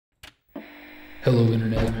Hello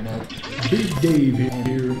Internet, Big Dave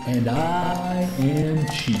here, and I am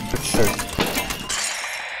cheap.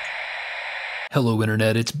 Hello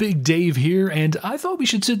Internet, it's Big Dave here, and I thought we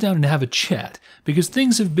should sit down and have a chat, because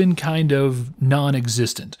things have been kind of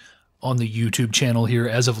non-existent on the YouTube channel here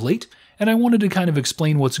as of late, and I wanted to kind of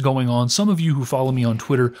explain what's going on. Some of you who follow me on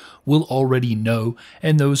Twitter will already know,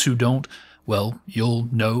 and those who don't, well, you'll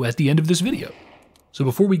know at the end of this video. So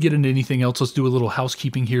before we get into anything else, let's do a little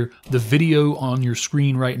housekeeping here. The video on your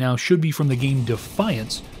screen right now should be from the game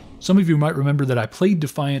Defiance. Some of you might remember that I played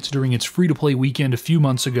Defiance during its free-to-play weekend a few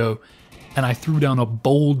months ago, and I threw down a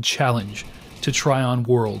bold challenge to Tryon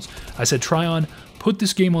Worlds. I said, Tryon, put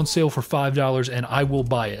this game on sale for $5 and I will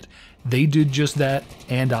buy it. They did just that,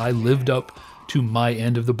 and I lived up to my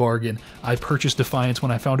end of the bargain. I purchased Defiance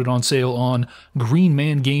when I found it on sale on Green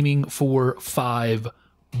Man Gaming for $5.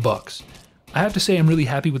 I have to say I'm really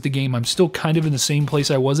happy with the game. I'm still kind of in the same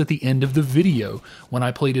place I was at the end of the video when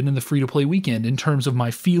I played it in the free-to-play weekend in terms of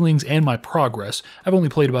my feelings and my progress. I've only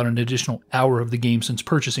played about an additional hour of the game since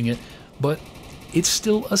purchasing it, but it's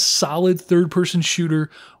still a solid third-person shooter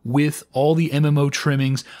with all the MMO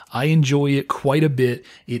trimmings. I enjoy it quite a bit.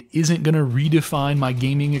 It isn't going to redefine my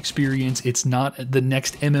gaming experience. It's not the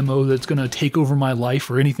next MMO that's going to take over my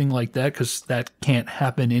life or anything like that, because that can't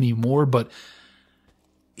happen anymore, but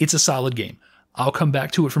it's a solid game. I'll come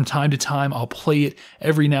back to it from time to time. I'll play it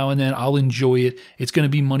every now and then. I'll enjoy it. It's going to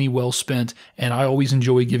be money well spent, and I always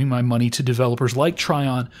enjoy giving my money to developers like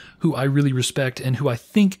Tryon, who I really respect and who I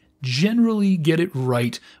think generally get it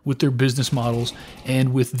right with their business models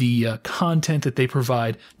and with the content that they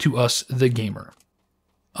provide to us, the gamer.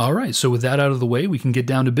 All right, so with that out of the way, we can get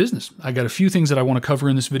down to business. I got a few things that I want to cover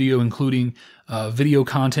in this video, including video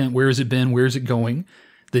content, where has it been, where is it going,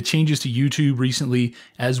 the changes to YouTube recently,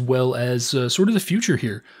 as well as sort of the future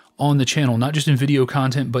here on the channel, not just in video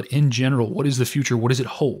content, but in general. What is the future? What does it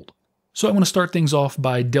hold? So I want to start things off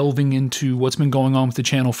by delving into what's been going on with the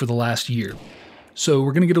channel for the last year. So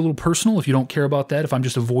we're going to get a little personal. If you don't care about that, if I'm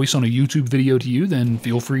just a voice on a YouTube video to you, then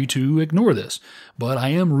feel free to ignore this. But I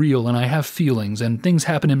am real and I have feelings, and things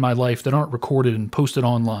happen in my life that aren't recorded and posted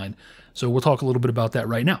online. So we'll talk a little bit about that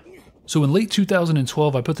right now. So in late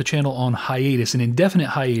 2012, I put the channel on hiatus, an indefinite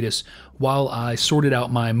hiatus, while I sorted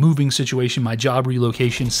out my moving situation, my job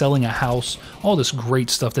relocation, selling a house, all this great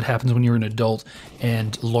stuff that happens when you're an adult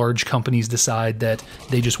and large companies decide that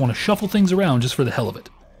they just want to shuffle things around just for the hell of it.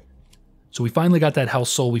 So we finally got that house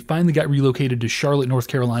sold. We finally got relocated to Charlotte, North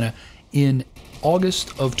Carolina in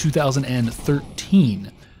August of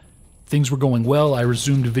 2013. Things were going well. I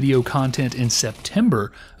resumed video content in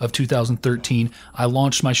September of 2013. I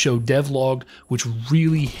launched my show DevLogged, which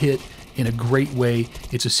really hit in a great way.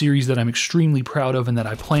 It's a series that I'm extremely proud of and that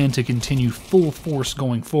I plan to continue full force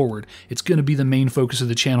going forward. It's going to be the main focus of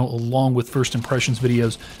the channel along with first impressions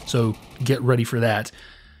videos, so get ready for that.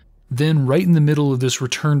 Then right in the middle of this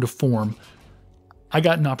return to form, I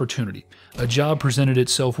got an opportunity. A job presented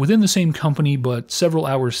itself within the same company, but several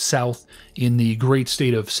hours south in the great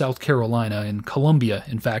state of South Carolina, in Columbia,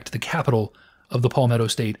 in fact, the capital of the Palmetto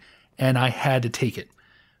State, and I had to take it.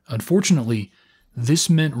 Unfortunately, this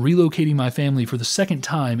meant relocating my family for the second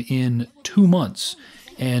time in 2 months,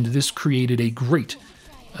 and this created a great,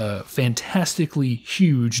 fantastically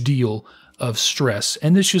huge deal of stress,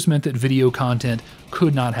 and this just meant that video content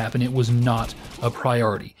could not happen. It was not a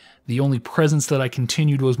priority. The only presence that I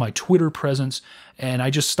continued was my Twitter presence, and I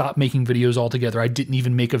just stopped making videos altogether. I didn't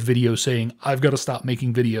even make a video saying, I've got to stop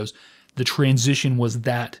making videos. The transition was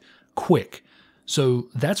that quick. So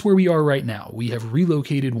that's where we are right now. We have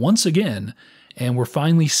relocated once again, and we're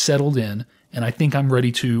finally settled in, and I think I'm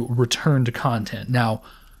ready to return to content. Now,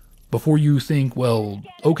 before you think, well,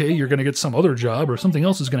 okay, you're going to get some other job or something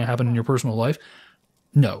else is going to happen in your personal life.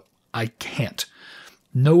 No, I can't.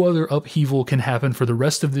 No other upheaval can happen for the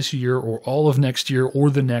rest of this year or all of next year or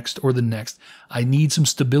the next or the next. I need some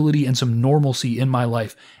stability and some normalcy in my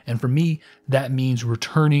life. And for me, that means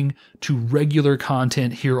returning to regular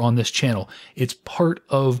content here on this channel. It's part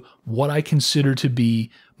of what I consider to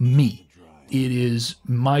be me. It is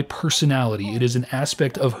my personality. It is an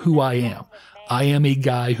aspect of who I am. I am a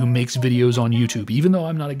guy who makes videos on YouTube. Even though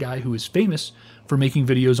I'm not a guy who is famous for making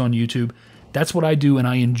videos on YouTube, that's what I do, and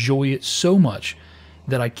I enjoy it so much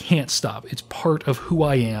that I can't stop. It's part of who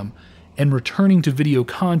I am, and returning to video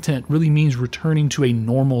content really means returning to a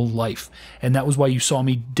normal life. And that was why you saw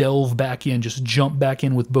me delve back in, just jump back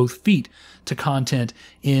in with both feet to content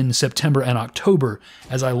in September and October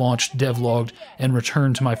as I launched DevLogged and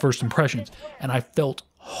returned to my first impressions. And I felt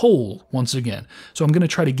whole once again. So I'm going to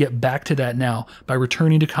try to get back to that now by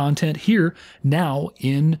returning to content here now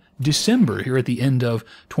in December, here at the end of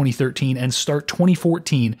 2013, and start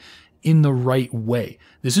 2014 in the right way.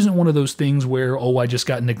 This isn't one of those things where, oh, I just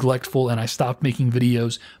got neglectful and I stopped making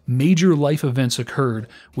videos. Major life events occurred,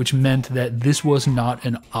 which meant that this was not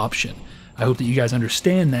an option. I hope that you guys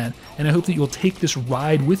understand that, and I hope that you'll take this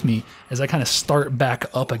ride with me as I kind of start back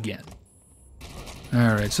up again.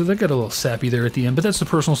 Alright, so that got a little sappy there at the end, but that's the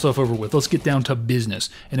personal stuff over with. Let's get down to business.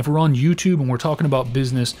 And if we're on YouTube and we're talking about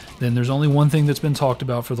business, then there's only one thing that's been talked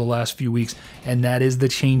about for the last few weeks, and that is the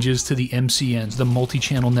changes to the MCNs, the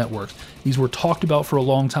multi-channel networks. These were talked about for a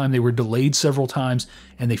long time, they were delayed several times,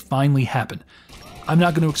 and they finally happened. I'm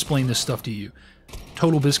not going to explain this stuff to you.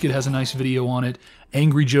 Total Biscuit has a nice video on it.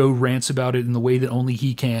 Angry Joe rants about it in the way that only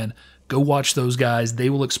he can. Go watch those guys. They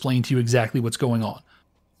will explain to you exactly what's going on.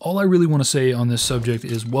 All I really want to say on this subject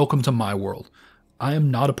is welcome to my world. I am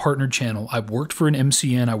not a partnered channel. I've worked for an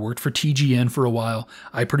MCN. I worked for TGN for a while.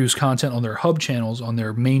 I produce content on their hub channels, on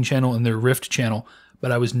their main channel and their Rift channel,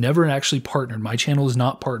 but I was never actually partnered. My channel is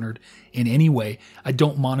not partnered in any way. I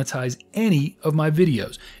don't monetize any of my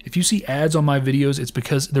videos. If you see ads on my videos, it's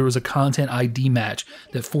because there was a content ID match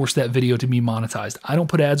that forced that video to be monetized. I don't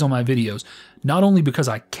put ads on my videos, not only because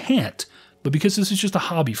I can't, but because this is just a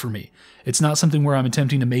hobby for me. It's not something where I'm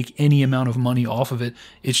attempting to make any amount of money off of it.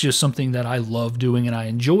 It's just something that I love doing and I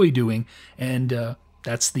enjoy doing, and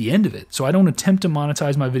that's the end of it. So I don't attempt to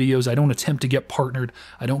monetize my videos. I don't attempt to get partnered.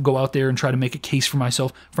 I don't go out there and try to make a case for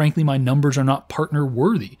myself. Frankly, my numbers are not partner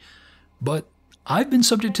worthy. But I've been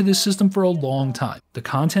subject to this system for a long time. The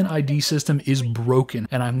content ID system is broken,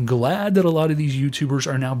 and I'm glad that a lot of these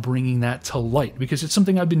YouTubers are now bringing that to light, because it's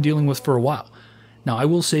something I've been dealing with for a while. Now, I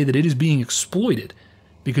will say that it is being exploited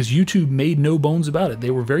because YouTube made no bones about it.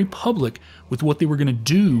 They were very public with what they were going to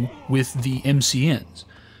do with the MCNs.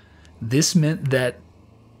 This meant that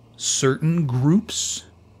certain groups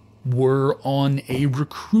were on a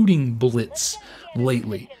recruiting blitz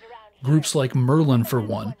lately. Groups like Merlin, for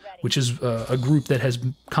one, which is a group that has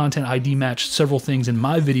content ID matched several things in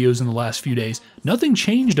my videos in the last few days. Nothing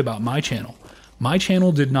changed about my channel. My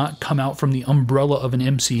channel did not come out from the umbrella of an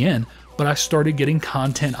MCN, but I started getting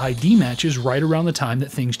content ID matches right around the time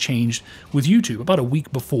that things changed with YouTube, about a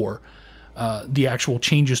week before the actual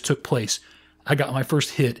changes took place. I got my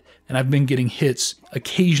first hit, and I've been getting hits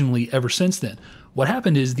occasionally ever since then. What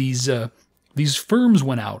happened is these firms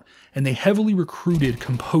went out, and they heavily recruited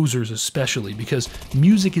composers especially, because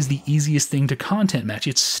music is the easiest thing to content match.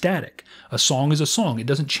 It's static. A song is a song. It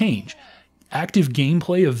doesn't change. Active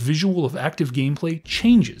gameplay, a visual of active gameplay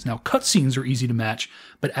changes. Now, cutscenes are easy to match,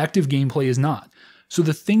 but active gameplay is not. So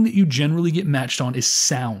the thing that you generally get matched on is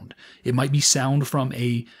sound. It might be sound from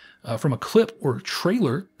a clip or a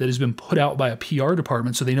trailer that has been put out by a PR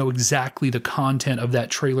department, so they know exactly the content of that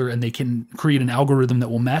trailer and they can create an algorithm that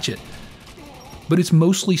will match it. But it's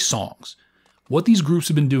mostly songs. What these groups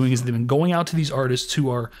have been doing is they've been going out to these artists who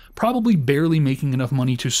are probably barely making enough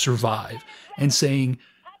money to survive and saying,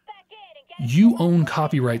 you own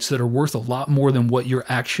copyrights that are worth a lot more than what you're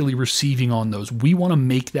actually receiving on those. We want to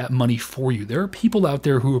make that money for you. There are people out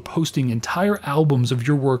there who are posting entire albums of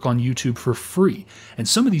your work on YouTube for free. And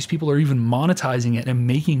some of these people are even monetizing it and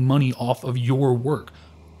making money off of your work.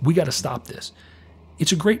 We got to stop this.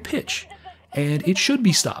 It's a great pitch, and it should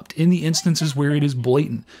be stopped in the instances where it is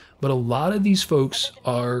blatant. But a lot of these folks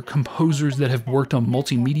are composers that have worked on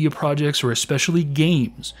multimedia projects or especially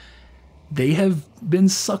games. They have been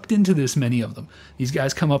sucked into this, many of them. These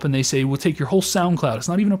guys come up and they say, we'll take your whole SoundCloud. It's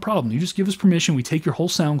not even a problem. You just give us permission. We take your whole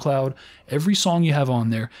SoundCloud, every song you have on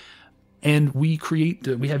there, and we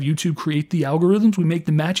have YouTube create the algorithms. We make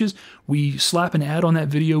the matches. We slap an ad on that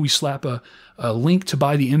video. We slap a link to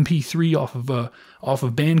buy the MP3 off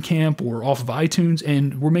of Bandcamp or off of iTunes,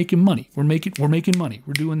 and we're making money. We're making money.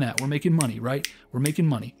 We're doing that. We're making money, right? We're making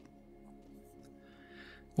money.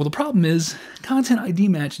 Well, the problem is, Content ID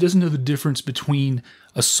Match doesn't know the difference between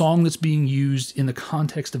a song that's being used in the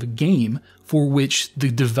context of a game for which the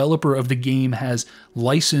developer of the game has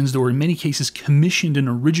licensed or in many cases commissioned an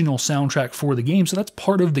original soundtrack for the game, so that's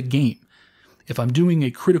part of the game. If I'm doing a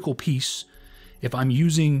critical piece, if I'm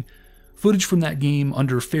using footage from that game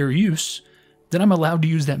under fair use, then I'm allowed to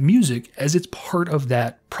use that music as it's part of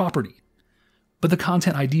that property. But the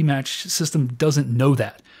Content ID Match system doesn't know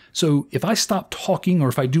that. So if I stop talking, or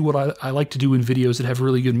if I do what I like to do in videos that have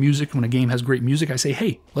really good music, when a game has great music, I say,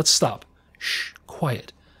 hey, let's stop. Shh,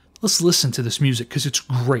 quiet. Let's listen to this music because it's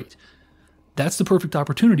great. That's the perfect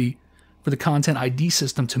opportunity for the Content ID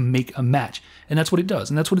system to make a match. And that's what it does.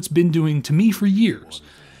 And that's what it's been doing to me for years.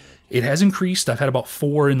 It has increased. I've had about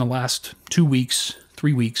 4 in the last 2 weeks,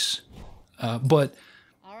 3 weeks. But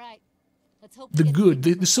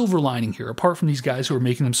the silver lining here, apart from these guys who are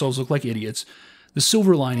making themselves look like idiots, the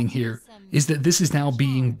silver lining here is that this is now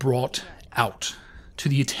being brought out to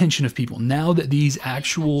the attention of people. Now that these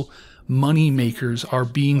actual money makers are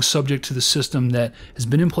being subject to the system that has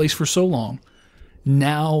been in place for so long,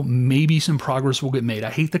 now maybe some progress will get made. I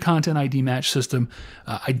hate the content ID match system.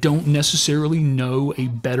 I don't necessarily know a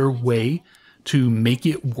better way to make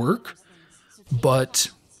it work, but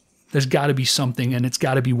there's got to be something, and it's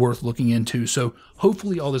got to be worth looking into. So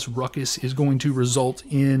hopefully all this ruckus is going to result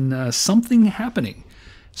in something happening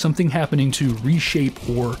to reshape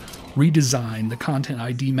or redesign the content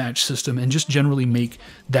ID match system and just generally make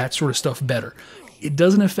that sort of stuff better. It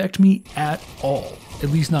doesn't affect me at all, at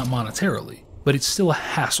least not monetarily, but it's still a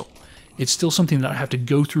hassle. It's still something that I have to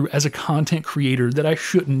go through as a content creator that I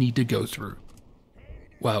shouldn't need to go through.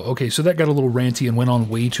 Wow, okay, so that got a little ranty and went on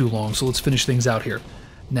way too long, so let's finish things out here.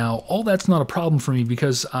 Now, all that's not a problem for me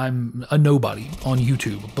because I'm a nobody on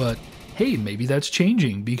YouTube, but hey, maybe that's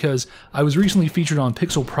changing because I was recently featured on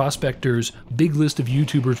Pixel Prospector's big list of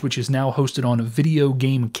YouTubers, which is now hosted on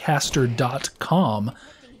videogamecaster.com,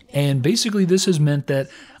 and basically this has meant that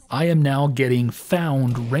I am now getting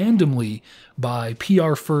found randomly by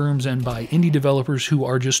PR firms and by indie developers who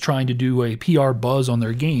are just trying to do a PR buzz on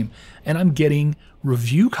their game, and I'm getting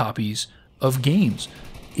review copies of games.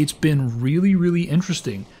 It's been really, really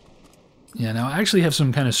interesting. Yeah, now I actually have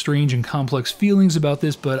some kind of strange and complex feelings about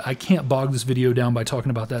this, but I can't bog this video down by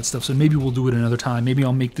talking about that stuff, so maybe we'll do it another time. Maybe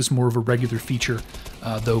I'll make this more of a regular feature,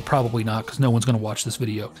 though probably not, because no one's going to watch this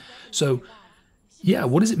video. So, yeah,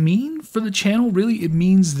 what does it mean for the channel? Really, it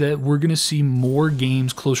means that we're going to see more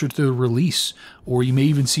games closer to the release, or you may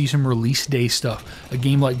even see some release day stuff. A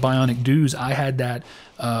game like Bionic Dudes, I had a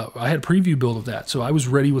preview build of that, so I was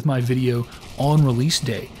ready with my video on release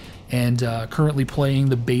day, and currently playing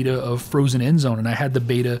the beta of Frozen Endzone, and I had the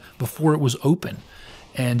beta before it was open,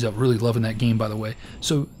 and really loving that game, by the way.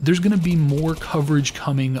 So there's going to be more coverage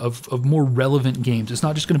coming of more relevant games. It's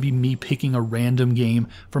not just going to be me picking a random game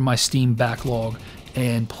from my Steam backlog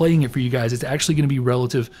and playing it for you guys. It's actually going to be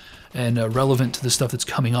relative and relevant to the stuff that's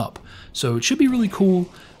coming up. So it should be really cool.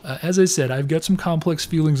 As I said, I've got some complex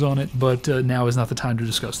feelings on it, but now is not the time to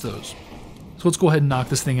discuss those. So let's go ahead and knock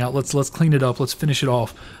this thing out. Let's clean it up. Let's finish it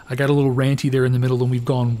off. I got a little ranty there in the middle, and we've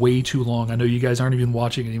gone way too long. I know you guys aren't even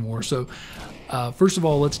watching anymore. So first of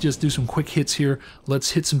all, let's just do some quick hits here.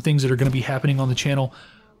 Let's hit some things that are going to be happening on the channel.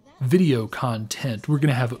 Video content. We're going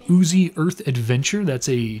to have Uzi Earth Adventure. That's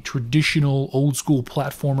a traditional old school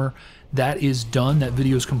platformer. That is done. That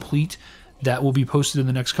video is complete. That will be posted in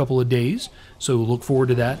the next couple of days, so look forward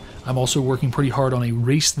to that. I'm also working pretty hard on a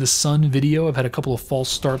Race the Sun video. I've had a couple of false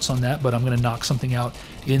starts on that, but I'm going to knock something out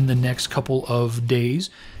in the next couple of days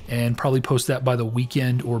and probably post that by the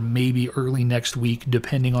weekend or maybe early next week,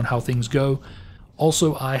 depending on how things go.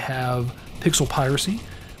 Also, I have Pixel Piracy,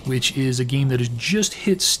 which is a game that has just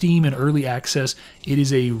hit Steam in early access. It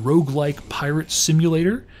is a roguelike pirate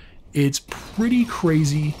simulator. It's pretty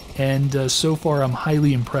crazy, and so far I'm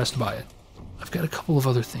highly impressed by it. I've got a couple of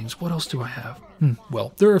other things. What else do I have?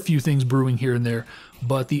 Well, there are a few things brewing here and there,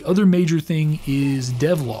 but the other major thing is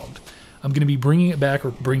DevLogged. I'm going to be bringing it back,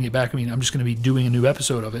 I mean, I'm just going to be doing a new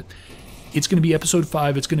episode of it. It's going to be episode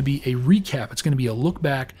 5. It's going to be a recap. It's going to be a look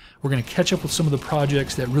back. We're going to catch up with some of the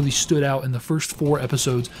projects that really stood out in the first 4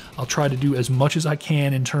 episodes. I'll try to do as much as I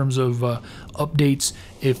can in terms of updates.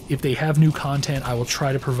 If they have new content, I will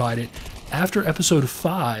try to provide it. After episode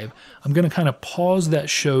 5, I'm going to kind of pause that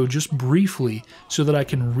show just briefly so that I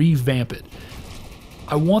can revamp it.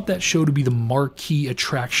 I want that show to be the marquee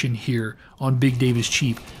attraction here on Big Dave is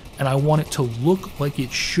Cheap, and I want it to look like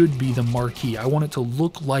it should be the marquee. I want it to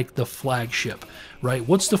look like the flagship, right?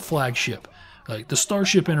 What's the flagship? Like the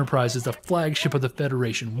Starship Enterprise is the flagship of the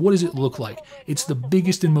Federation. What does it look like? It's the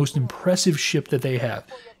biggest and most impressive ship that they have.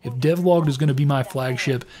 If DevLogged is going to be my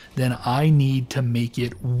flagship, then I need to make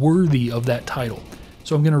it worthy of that title.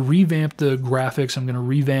 So I'm going to revamp the graphics. I'm going to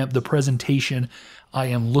revamp the presentation. I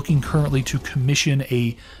am looking currently to commission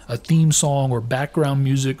a theme song or background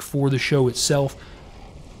music for the show itself.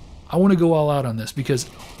 I want to go all out on this because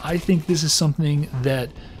I think this is something that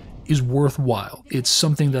is worthwhile. It's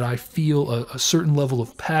something that I feel a certain level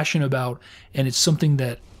of passion about, and it's something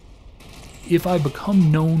that if I become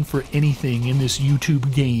known for anything in this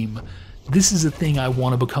YouTube game, this is a thing I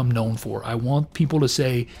want to become known for. I want people to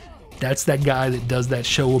say, that's that guy that does that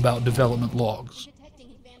show about development logs.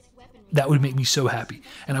 That would make me so happy.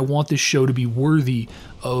 And I want this show to be worthy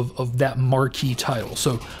of that marquee title.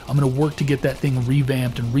 So I'm going to work to get that thing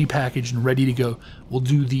revamped and repackaged and ready to go. We'll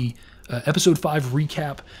do the episode 5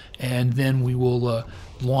 recap, and then we will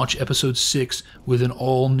launch episode 6 with an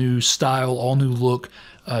all-new style, all-new look,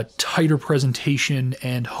 tighter presentation,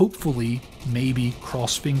 and hopefully, maybe,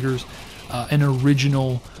 cross fingers, an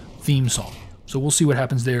original theme song. So we'll see what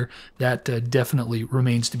happens there. That definitely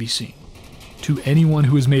remains to be seen. To anyone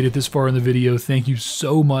who has made it this far in the video, thank you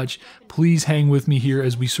so much. Please hang with me here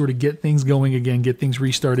as we sort of get things going again, get things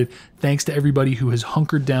restarted. Thanks to everybody who has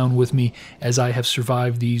hunkered down with me as I have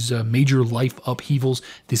survived these major life upheavals.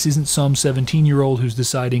 This isn't some 17-year-old who's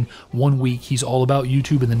deciding one week he's all about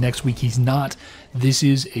YouTube and the next week he's not. This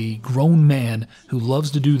is a grown man who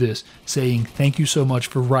loves to do this, saying thank you so much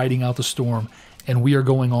for riding out the storm, and we are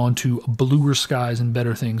going on to bluer skies and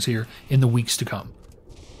better things here in the weeks to come.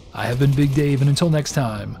 I have been Big Dave, and until next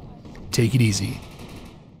time, take it easy.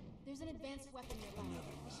 There's an advanced weapon nearby.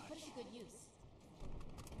 We should put it to good use.